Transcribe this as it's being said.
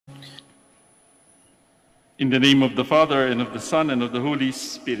In the name of the Father, and of the Son, and of the Holy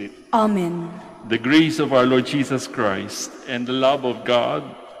Spirit. Amen. The grace of our Lord Jesus Christ, and the love of God,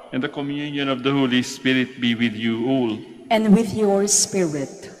 and the communion of the Holy Spirit be with you all. And with your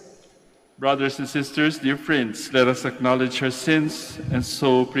spirit. Brothers and sisters, dear friends, let us acknowledge our sins and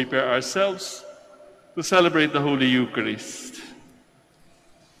so prepare ourselves to celebrate the Holy Eucharist.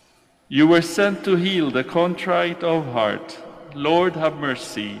 You were sent to heal the contrite of heart. Lord, have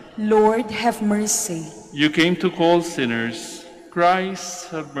mercy. Lord, have mercy. You came to call sinners. Christ,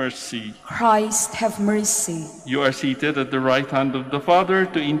 have mercy. Christ, have mercy. You are seated at the right hand of the Father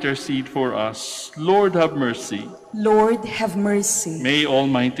to intercede for us. Lord, have mercy. Lord, have mercy. May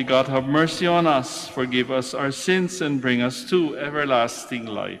Almighty God have mercy on us, forgive us our sins, and bring us to everlasting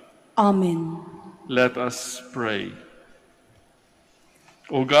life. Amen. Let us pray.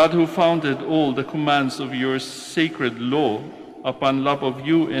 O God, who founded all the commands of your sacred law upon love of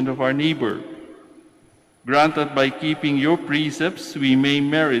you and of our neighbor, grant that by keeping your precepts we may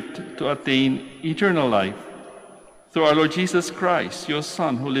merit to attain eternal life. Through our Lord Jesus Christ, your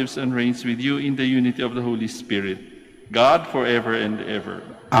Son, who lives and reigns with you in the unity of the Holy Spirit, God forever and ever.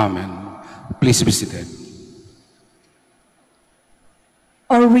 Amen. Please be seated.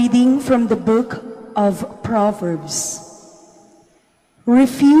 A reading from the book of Proverbs.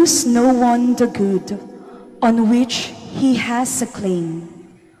 Refuse no one the good on which he has a claim,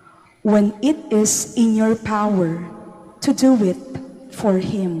 when it is in your power to do it for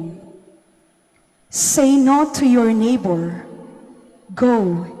him. Say not to your neighbor,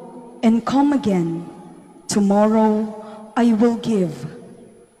 "Go and come again, tomorrow I will give,"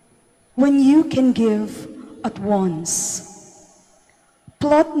 when you can give at once.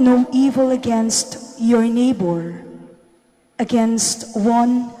 Plot no evil against your neighbor, against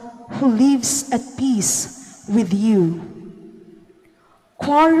one who lives at peace with you.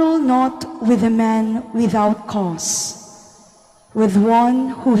 Quarrel not with a man without cause, with one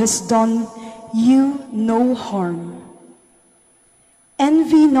who has done you no harm.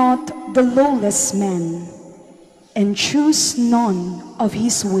 Envy not the lawless man, and choose none of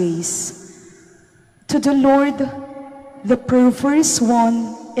his ways. To the Lord, the perverse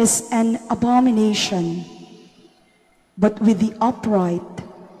one is an abomination, but with the upright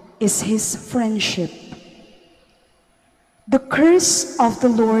is his friendship. The curse of the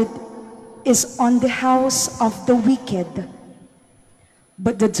Lord is on the house of the wicked,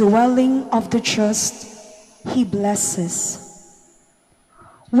 but the dwelling of the just he blesses.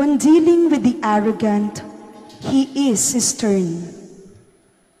 When dealing with the arrogant, he is stern,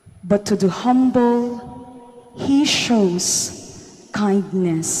 but to the humble he shows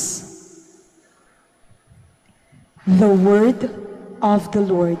kindness. The word of the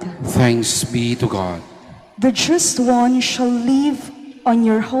Lord. Thanks be to God. The just one shall live on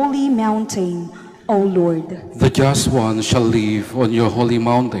your holy mountain, O Lord. The just one shall live on your holy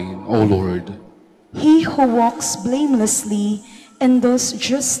mountain, O Lord. He who walks blamelessly and does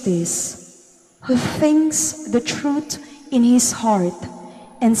justice, who thinks the truth in his heart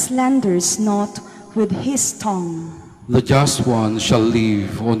and slanders not with his tongue. The just one shall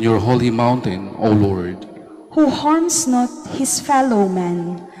live on your holy mountain, O Lord. Who harms not his fellow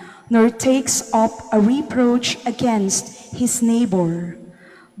man, nor takes up a reproach against his neighbor,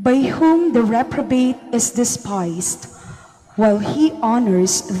 by whom the reprobate is despised, while he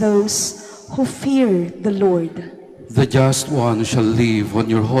honors those who fear the Lord. The just one shall live on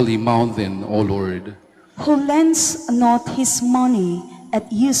your holy mountain, O Lord. Who lends not his money at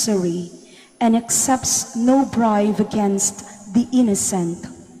usury, and accepts no bribe against the innocent.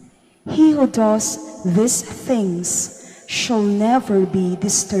 He who does these things shall never be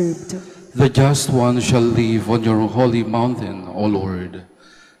disturbed. The just one shall live on your holy mountain, O Lord.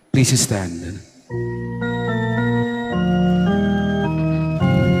 Please stand.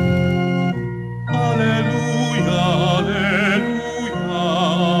 Alleluia, alleluia,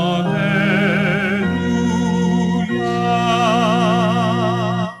 alleluia.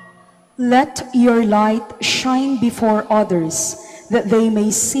 Let your light shine before others, that they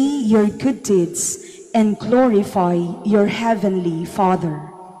may see your good deeds and glorify your heavenly Father.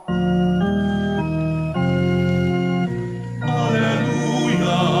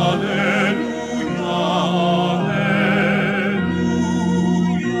 Alleluia, alleluia, alleluia.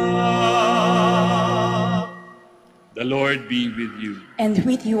 The Lord be with you. And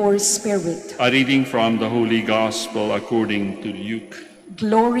with your spirit. A reading from the Holy Gospel according to Luke.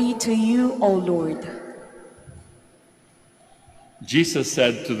 Glory to you, O Lord. Jesus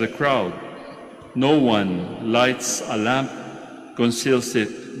said to the crowd, "No one lights a lamp, conceals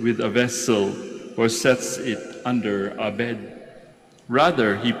it with a vessel, or sets it under a bed.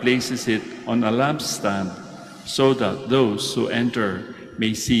 Rather, he places it on a lampstand so that those who enter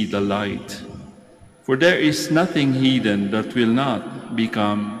may see the light. For there is nothing hidden that will not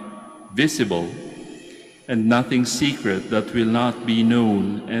become visible, and nothing secret that will not be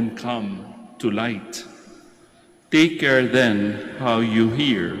known and come to light. Take care then how you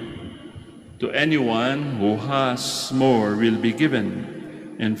hear. To anyone who has, more will be given,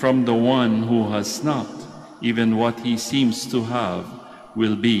 and from the one who has not, even what he seems to have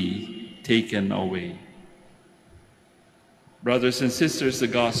will be taken away. Brothers and sisters, the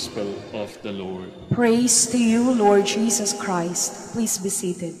Gospel of the Lord. Praise to you, Lord Jesus Christ. Please be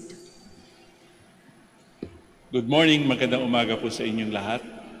seated. Good morning, magandang umaga po sa inyong lahat,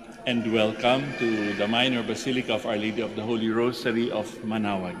 and welcome to the Minor Basilica of Our Lady of the Holy Rosary of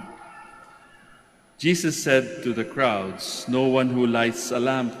Manaoag. Jesus said to the crowds, "No one who lights a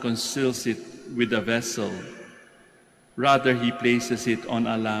lamp conceals it with a vessel. Rather, he places it on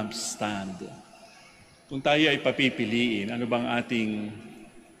a lampstand." Kung tayo ay papipiliin, ano bang ating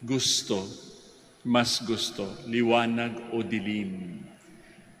gusto, mas gusto, liwanag o dilim?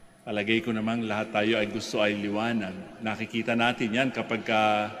 Palagay ko namang lahat tayo ay gusto ay liwanag. Nakikita natin yan kapag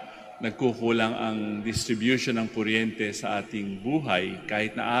nagkukulang ang distribution ng kuryente sa ating buhay.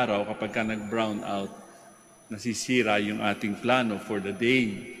 Kahit na araw, kapag nag-brown out, nasisira yung ating plano for the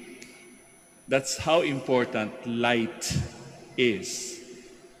day. That's how important light is.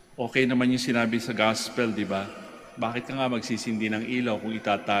 Okay naman yung sinabi sa gospel, di ba? Bakit ka nga magsisindi ng ilaw kung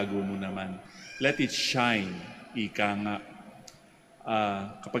itatago mo naman? Let it shine, ika nga.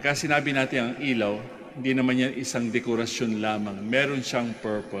 Kapag sinabi natin ang ilaw, hindi naman yan isang dekorasyon lamang. Meron siyang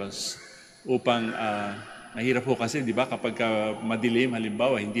purpose upang, mahirap po kasi, di ba? Kapag madilim,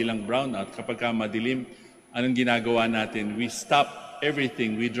 halimbawa, hindi lang brownout. Kapag madilim, anong ginagawa natin? We stop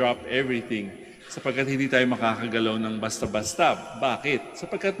everything, we drop everything. Sapagkat hindi tayo makakagalaw ng basta-basta. Bakit?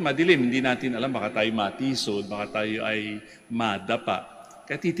 Sapagkat madilim, hindi natin alam, baka tayo matisod, baka tayo ay madapa.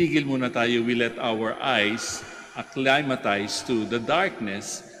 Kaya titigil muna tayo, we let our eyes acclimatize to the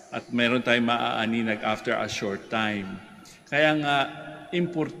darkness at meron tayong maaaninag after a short time. Kaya nga,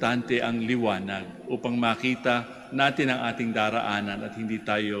 importante ang liwanag upang makita natin ang ating daraanan at hindi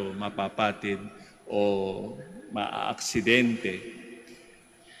tayo mapapatid o maaaksidente.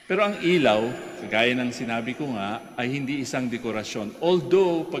 Pero ang ilaw, kagaya ng sinabi ko nga, ay hindi isang dekorasyon.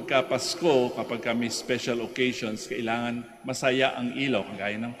 Although, pagka Pasko, kapag may special occasions, kailangan masaya ang ilaw,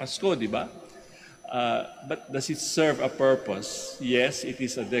 kagaya ng Pasko, di ba? But does it serve a purpose? Yes, it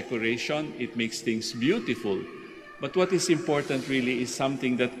is a decoration. It makes things beautiful. But what is important really is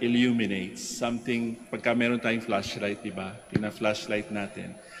something that illuminates. Something, pagka meron tayong flashlight, di ba? Pina-flashlight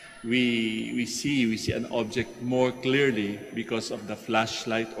natin. We see an object more clearly because of the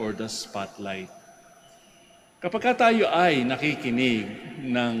flashlight or the spotlight. Kapag tayo ay nakikinig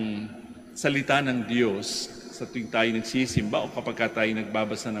ng salita ng Diyos sa tuwing tayo nagsisimba o kapag tayo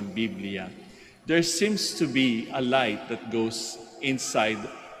nagbabasa ng Biblia, there seems to be a light that goes inside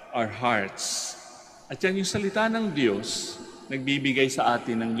our hearts. At yan yung salita ng Diyos, nagbibigay sa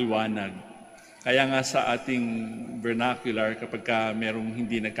atin ng liwanag. Kaya nga sa ating vernacular, kapag merong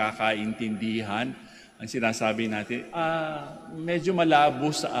hindi nagkakaintindihan, ang sinasabi natin, medyo malabo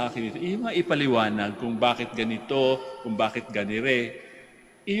sa akin ito. Yung nga ipaliwanag kung bakit ganito, kung bakit ganire.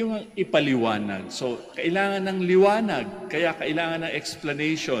 Yung ipaliwanag. So, kailangan ng liwanag. Kaya kailangan ng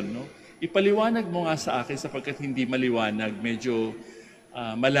explanation. No? Ipaliwanag mo nga sa akin sapagkat hindi maliwanag. Medyo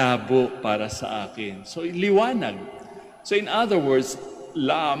malabo para sa akin. So, liwanag. So, in other words,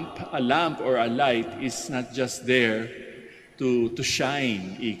 a lamp or a light is not just there to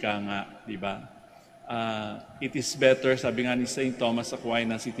shine, ika nga, di ba? It is better, sabi nga ni St. Thomas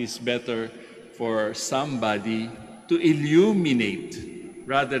Aquinas, it is better for somebody to illuminate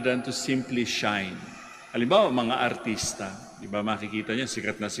rather than to simply shine. Halimbawa, mga artista, di ba, makikita niyo,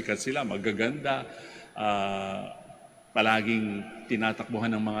 sikat na sikat sila, magaganda, palaging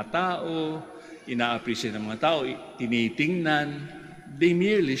tinatakbuhan ng mga tao, ina-appreciate ng mga tao, tinitingnan, they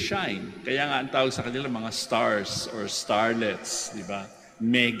merely shine. Kaya nga ang tawag sa kanila mga stars or starlets, di ba?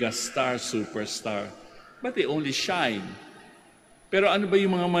 Mega star, superstar. But they only shine. Pero ano ba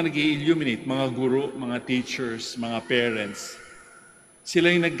yung mga nag-i-illuminate? Mga guro, mga teachers, mga parents. Sila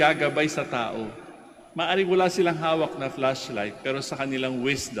yung naggagabay sa tao. Maaring wala silang hawak na flashlight, pero sa kanilang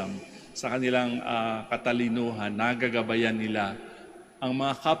wisdom, sa kanilang katalinuhan, nagagabayan nila ang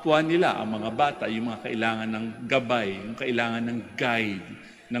mga kapwa nila, ang mga bata, yung mga kailangan ng gabay, yung kailangan ng guide,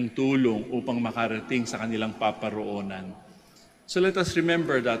 ng tulong upang makarating sa kanilang paparoonan. So let us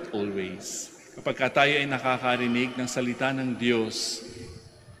remember that always. Kapag tayo ay nakakarinig ng salita ng Diyos,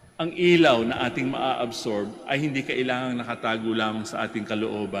 ang ilaw na ating maa-absorb ay hindi kailangang nakatago lamang sa ating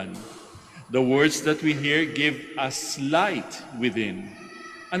kalooban. The words that we hear give us light within.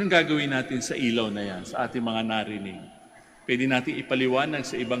 Anong gagawin natin sa ilaw na yan, sa ating mga narinig? Pwede natin ipaliwanag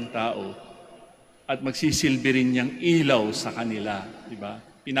sa ibang tao at magsisilbi rin niyang ilaw sa kanila. Diba?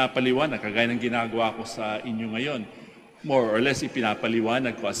 Pinapaliwanag, kagaya ng ginagawa ko sa inyo ngayon. More or less,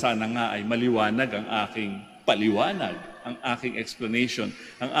 ipinapaliwanag ko. Sana nga ay maliwanag ang aking paliwanag, ang aking explanation,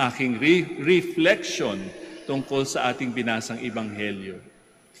 ang aking reflection tungkol sa ating binasang Ebanghelyo.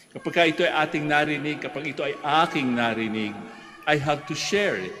 Kapag ito ay ating narinig, kapag ito ay aking narinig, I have to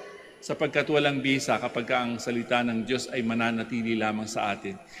share it. Sapagkat walang bisa kapag ang salita ng Diyos ay mananatili lamang sa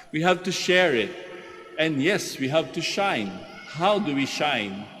atin. We have to share it. And yes, we have to shine. How do we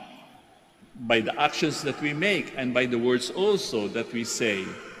shine? By the actions that we make and by the words also that we say.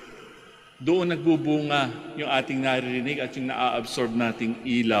 Doon nagbubunga yung ating naririnig at yung naa-absorb nating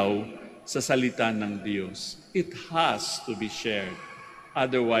ilaw sa salita ng Diyos. It has to be shared.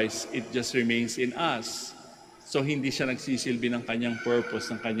 Otherwise, it just remains in us. So, hindi siya nagsisilbi ng kanyang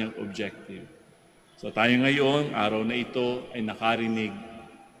purpose, ng kanyang objective. So, tayo ngayon, araw na ito, ay nakarinig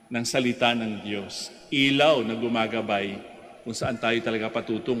ng salita ng Diyos. Ilaw na gumagabay kung saan tayo talaga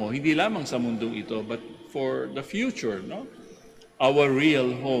patutungo. Hindi lamang sa mundong ito, but for the future, no? Our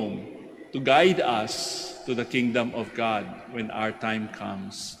real home, to guide us to the kingdom of God when our time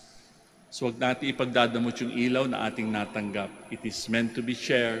comes. So wag natin ipagdadamot yung ilaw na ating natanggap. It is meant to be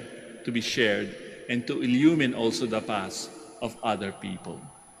shared, and to illumine also the paths of other people.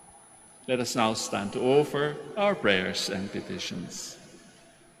 Let us now stand to offer our prayers and petitions.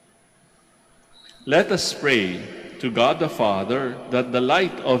 Let us pray to God the Father that the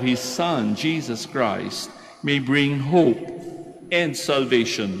light of His Son, Jesus Christ, may bring hope and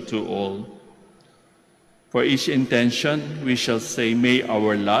salvation to all. For each intention, we shall say, may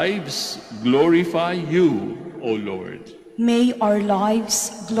our lives glorify you, O Lord. May our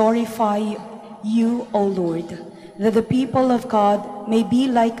lives glorify you, O Lord, that the people of God may be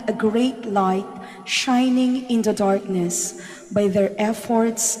like a great light shining in the darkness by their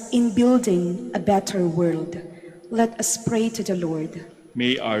efforts in building a better world. Let us pray to the Lord.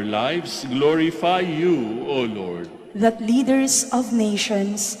 May our lives glorify you, O Lord. That leaders of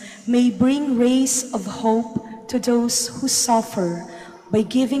nations may bring rays of hope to those who suffer by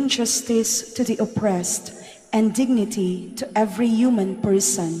giving justice to the oppressed and dignity to every human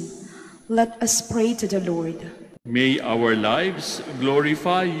person. Let us pray to the Lord. May our lives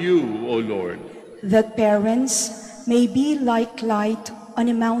glorify you, O Lord. That parents may be like light on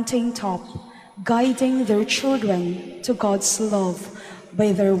a mountain top, guiding their children to God's love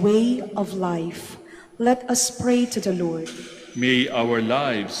by their way of life. Let us pray to the Lord. May our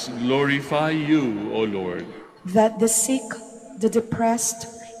lives glorify you, O Lord. That the sick, the depressed,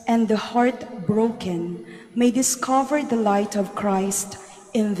 and the heartbroken may discover the light of Christ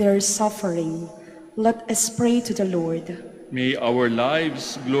in their suffering. Let us pray to the Lord. May our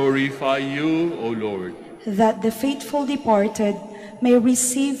lives glorify you, O Lord. That the faithful departed may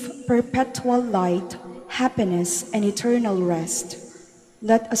receive perpetual light, happiness, and eternal rest.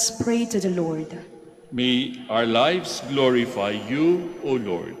 Let us pray to the Lord. May our lives glorify you, O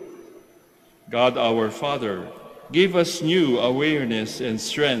Lord. God our Father, give us new awareness and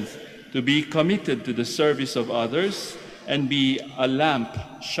strength to be committed to the service of others and be a lamp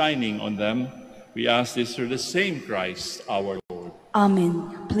shining on them. We ask this through the same Christ our Lord.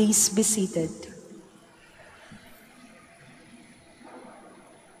 Amen. Please be seated.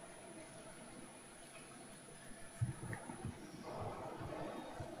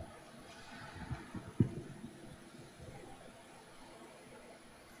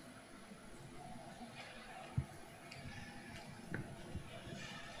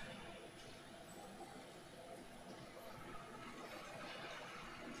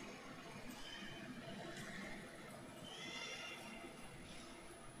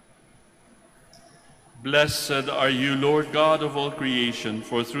 Blessed are you, Lord God of all creation,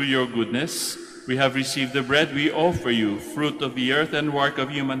 for through your goodness we have received the bread we offer you, fruit of the earth and work of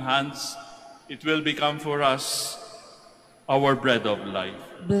human hands. It will become for us our bread of life.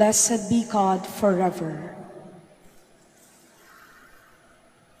 Blessed be God forever.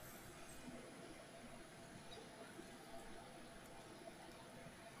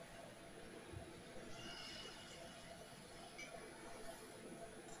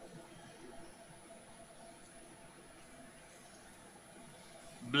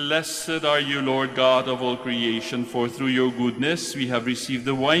 Blessed are you, Lord God of all creation, for through your goodness we have received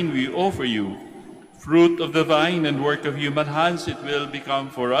the wine we offer you. Fruit of the vine and work of human hands, it will become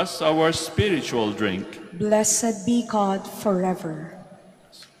for us our spiritual drink. Blessed be God forever.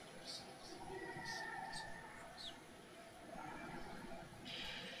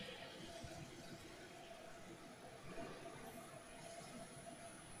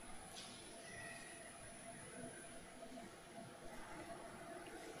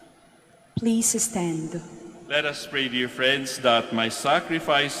 Please stand. Let us pray, dear friends, that my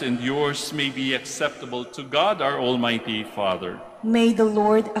sacrifice and yours may be acceptable to God, our Almighty Father. May the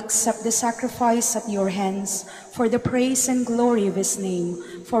Lord accept the sacrifice at your hands for the praise and glory of his name,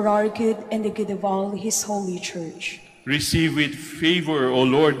 for our good and the good of all his holy church. Receive with favor, O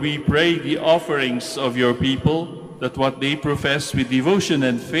Lord, we pray, the offerings of your people, that what they profess with devotion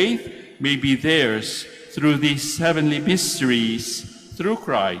and faith may be theirs through these heavenly mysteries, through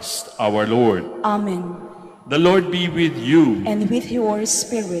Christ our Lord. Amen. The Lord be with you. And with your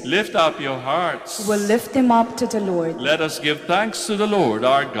spirit. Lift up your hearts. We'll lift them up to the Lord. Let us give thanks to the Lord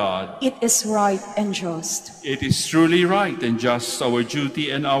our God. It is right and just. It is truly right and just, our duty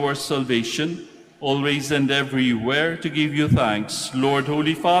and our salvation, always and everywhere to give you thanks, Lord,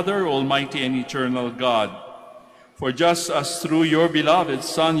 Holy Father, Almighty and eternal God. For just as through your beloved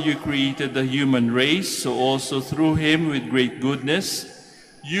Son you created the human race, so also through him with great goodness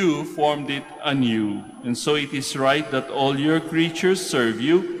you formed it anew. And so it is right that all your creatures serve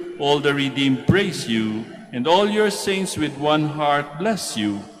you, all the redeemed praise you, and all your saints with one heart bless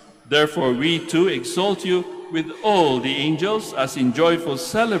you. Therefore we too exalt you with all the angels, as in joyful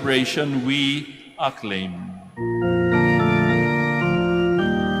celebration we acclaim.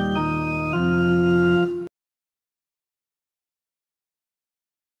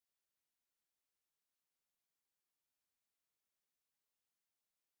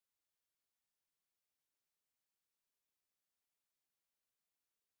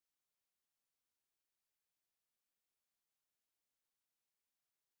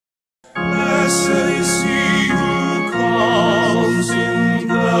 Blessed is he who comes in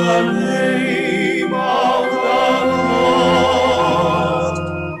the name of the Lord.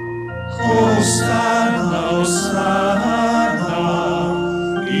 Hosanna, Hosanna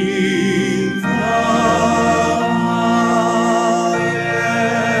in the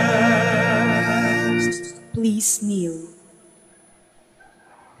highest. Please kneel.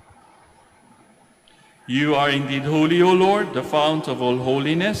 You are indeed holy, O Lord, the fount of all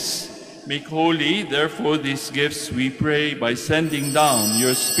holiness. Make holy, therefore, these gifts, we pray, by sending down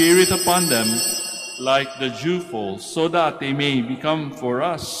your Spirit upon them like the dewfall, so that they may become for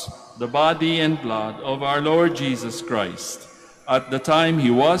us the body and blood of our Lord Jesus Christ. At the time he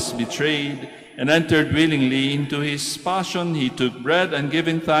was betrayed and entered willingly into his passion, he took bread and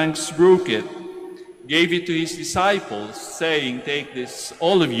giving thanks, broke it, gave it to his disciples, saying, "Take this,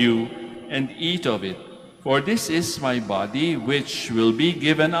 all of you, and eat of it. For this is my body, which will be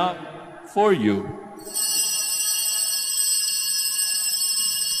given up for you."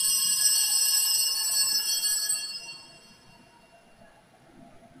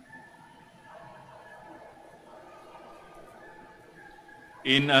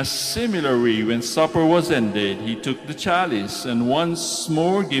 In a similar way, when supper was ended, he took the chalice, and once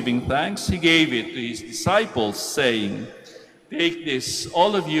more giving thanks, he gave it to his disciples, saying, "Take this,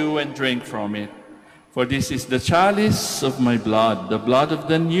 all of you, and drink from it. For this is the chalice of my blood, the blood of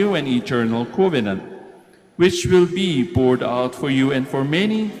the new and eternal covenant, which will be poured out for you and for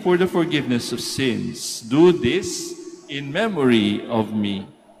many for the forgiveness of sins. Do this in memory of me."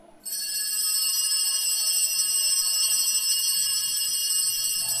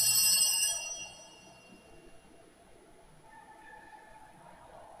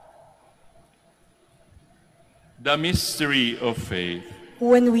 The mystery of faith.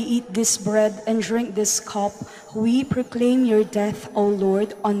 When we eat this bread and drink this cup, we proclaim your death, O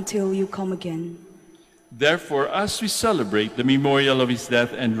Lord, until you come again. Therefore, as we celebrate the memorial of his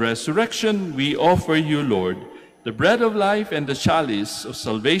death and resurrection, we offer you, Lord, the bread of life and the chalice of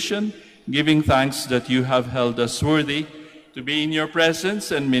salvation, giving thanks that you have held us worthy to be in your presence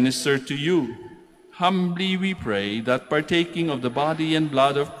and minister to you. Humbly we pray that, partaking of the body and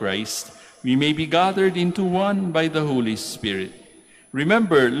blood of Christ, we may be gathered into one by the Holy Spirit.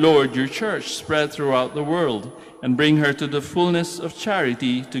 Remember, Lord, your church spread throughout the world, and bring her to the fullness of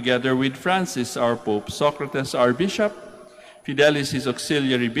charity, together with Francis, our Pope, Socrates, our Bishop, Fidelis, his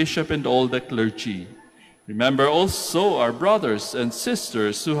auxiliary bishop, and all the clergy. Remember also our brothers and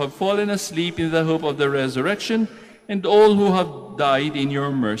sisters who have fallen asleep in the hope of the resurrection, and all who have died in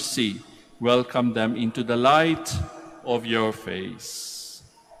your mercy. Welcome them into the light of your face.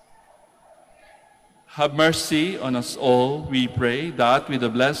 Have mercy on us all, we pray, that with the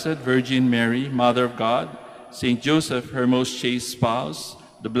Blessed Virgin Mary, Mother of God, Saint Joseph, her most chaste spouse,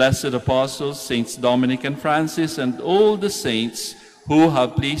 the blessed apostles, Saints Dominic and Francis, and all the saints who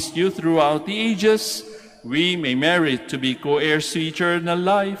have pleased you throughout the ages, we may merit to be co-heirs to eternal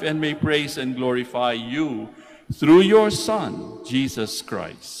life, and may praise and glorify you through your Son, Jesus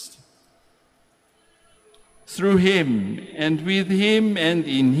Christ. Through him, and with him, and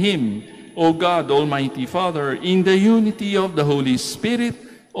in him, O God, Almighty Father, in the unity of the Holy Spirit,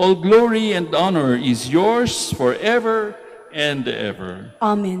 all glory and honor is yours forever and ever.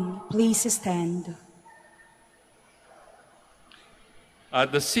 Amen. Please stand.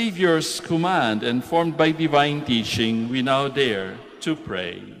 At the Savior's command and formed by divine teaching, we now dare to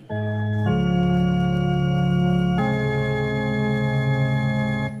pray.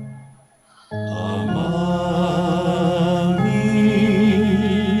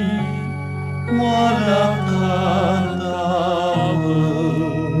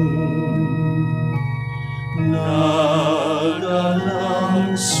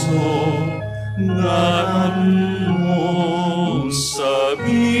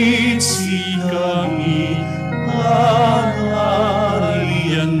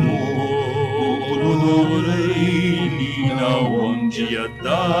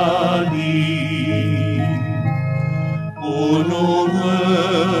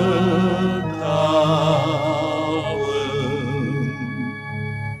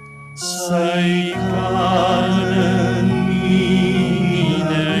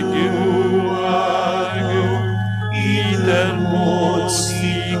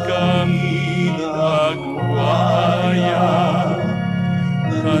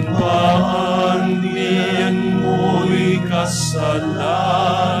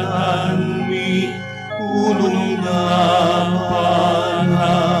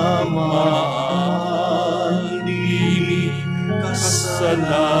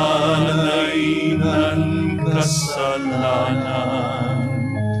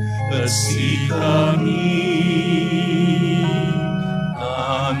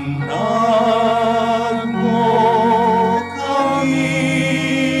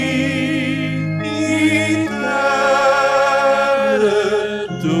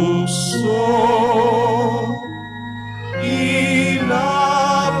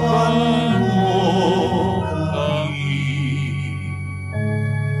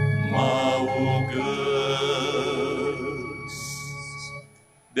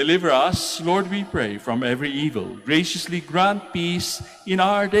 Deliver us, Lord, we pray, from every evil. Graciously grant peace in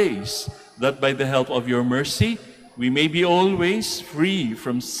our days, that by the help of your mercy, we may be always free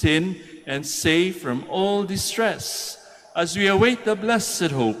from sin and safe from all distress, as we await the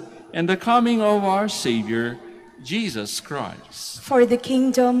blessed hope and the coming of our Savior, Jesus Christ. For the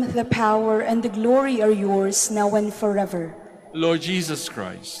kingdom, the power, and the glory are yours, now and forever. Lord Jesus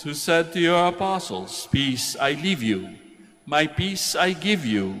Christ, who said to your apostles, "Peace I leave you, my peace I give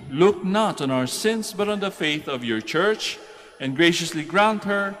you," look not on our sins, but on the faith of your church, and graciously grant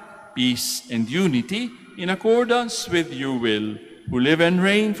her peace and unity in accordance with your will, who live and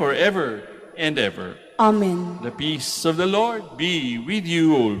reign forever and ever. Amen. The peace of the Lord be with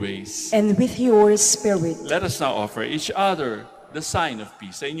you always. And with your spirit. Let us now offer each other the sign of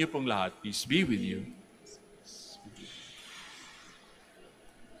peace. Sa inyo pong lahat, peace be with you.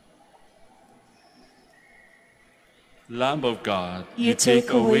 Lamb of God, You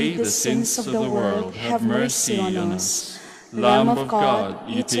take away the sins of the world, have mercy on us. Lamb of God,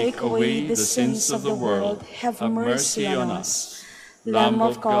 you take away the sins of the world, have mercy on us. Lamb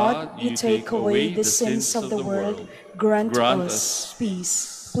of God, you take away the sins of the world, grant us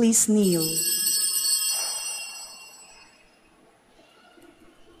peace. Please kneel.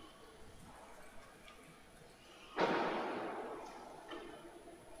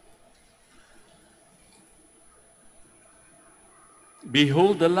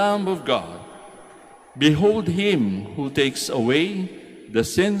 Behold the Lamb of God. Behold him who takes away the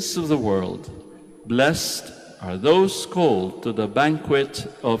sins of the world. Blessed are those called to the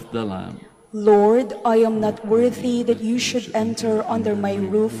banquet of the Lamb. Lord, I am not worthy that you should enter under my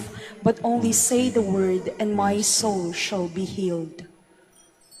roof, but only say the word, and my soul shall be healed.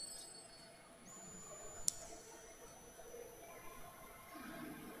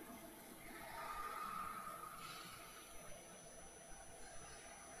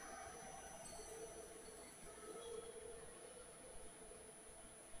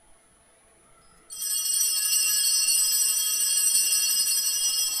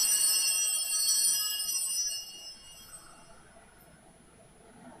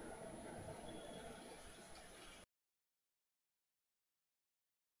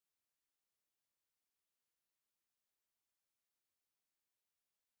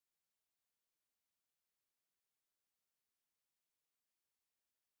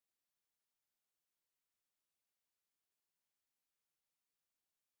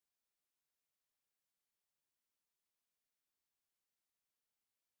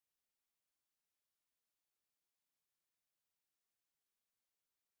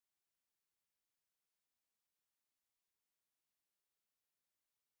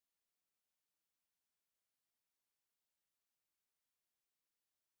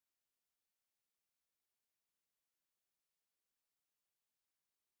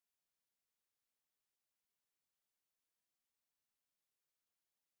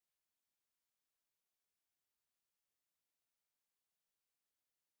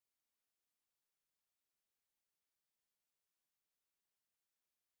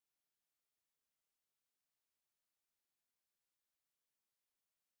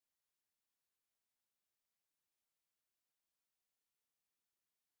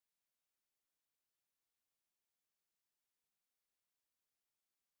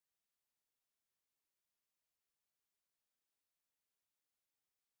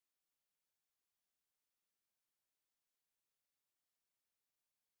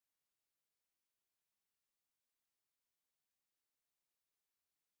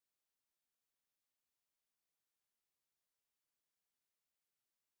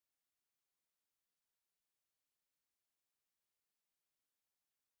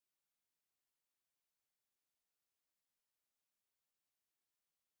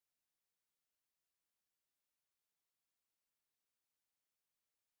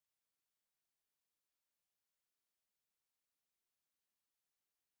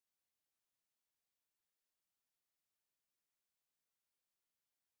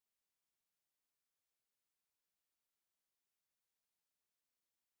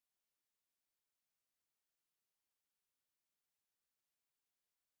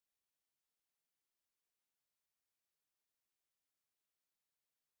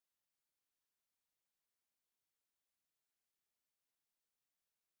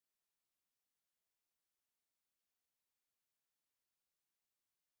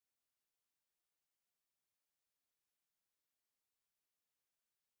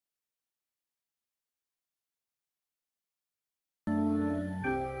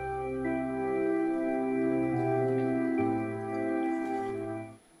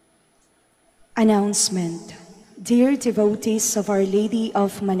 Announcement. Dear devotees of Our Lady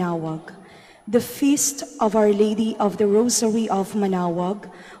of Manaoag, the feast of Our Lady of the Rosary of Manaoag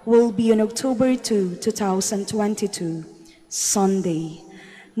will be on October 2, 2022, Sunday.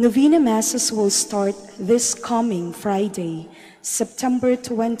 Novena Masses will start this coming Friday, September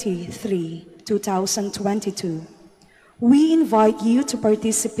 23, 2022. We invite you to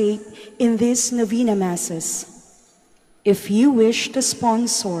participate in these Novena Masses. If you wish to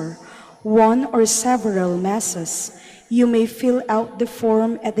sponsor one or several Masses, you may fill out the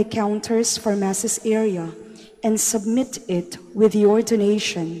form at the counters for Masses area and submit it with your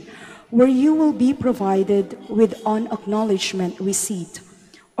donation, where you will be provided with an acknowledgement receipt.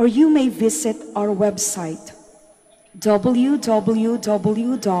 Or you may visit our website,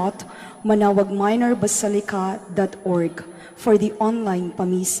 www.manaoagminorbasilica.org, for the online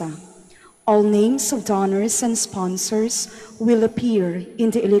Pamisa. All names of donors and sponsors will appear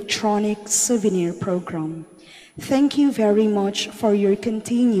in the electronic souvenir program. Thank you very much for your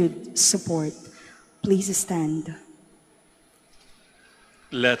continued support. Please stand.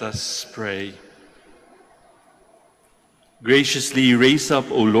 Let us pray. Graciously raise up,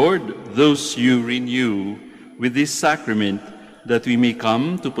 O Lord, those you renew with this sacrament, that we may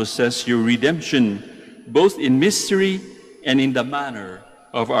come to possess your redemption, both in mystery and in the manner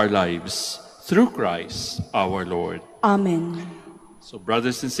of our lives. Through Christ our Lord. Amen. So,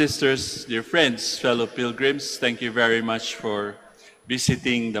 brothers and sisters, dear friends, fellow pilgrims, thank you very much for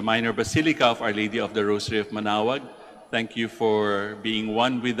visiting the Minor Basilica of Our Lady of the Rosary of Manaoag. Thank you for being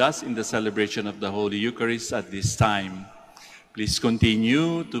one with us in the celebration of the Holy Eucharist at this time. Please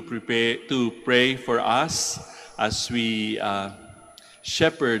continue to pray for us as we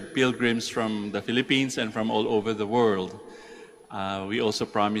shepherd pilgrims from the Philippines and from all over the world. We also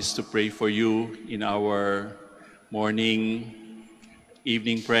promise to pray for you in our morning,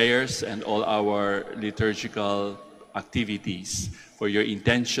 evening prayers, and all our liturgical activities, for your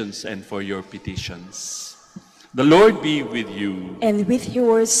intentions and for your petitions. The Lord be with you. And with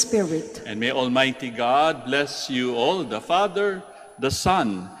your spirit. And may Almighty God bless you all, the Father, the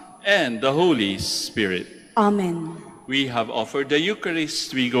Son, and the Holy Spirit. Amen. We have offered the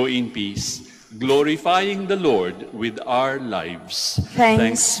Eucharist. We go in peace, glorifying the Lord with our lives.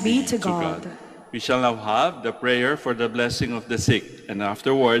 Thanks be to God. We shall now have the prayer for the blessing of the sick, and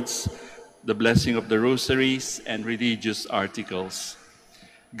afterwards, the blessing of the rosaries and religious articles.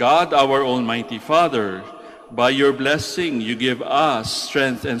 God, our Almighty Father, by your blessing, you give us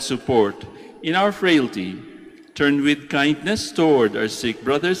strength and support in our frailty. Turn with kindness toward our sick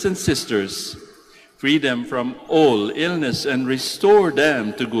brothers and sisters. Free them from all illness and restore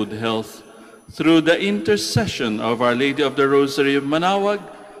them to good health through the intercession of Our Lady of the Rosary of Manaoag,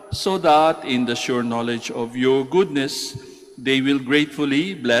 so that in the sure knowledge of your goodness, they will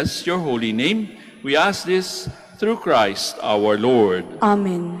gratefully bless your holy name. We ask this through Christ our Lord.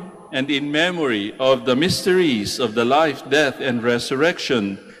 Amen. And in memory of the mysteries of the life, death, and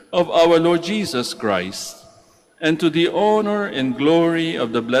resurrection of our Lord Jesus Christ, and to the honor and glory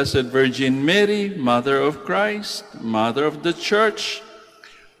of the Blessed Virgin Mary, Mother of Christ, Mother of the Church,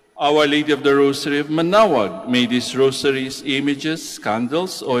 Our Lady of the Rosary of Manaoag, may these rosaries, images,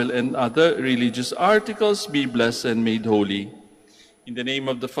 candles, oil, and other religious articles be blessed and made holy. In the name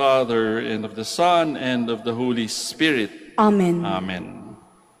of the Father, and of the Son, and of the Holy Spirit. Amen. Amen.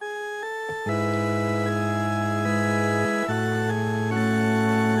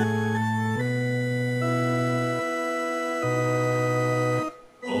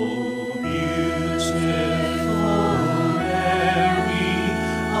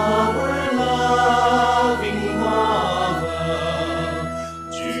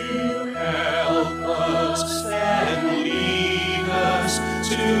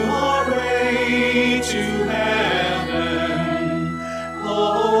 To our way to heaven.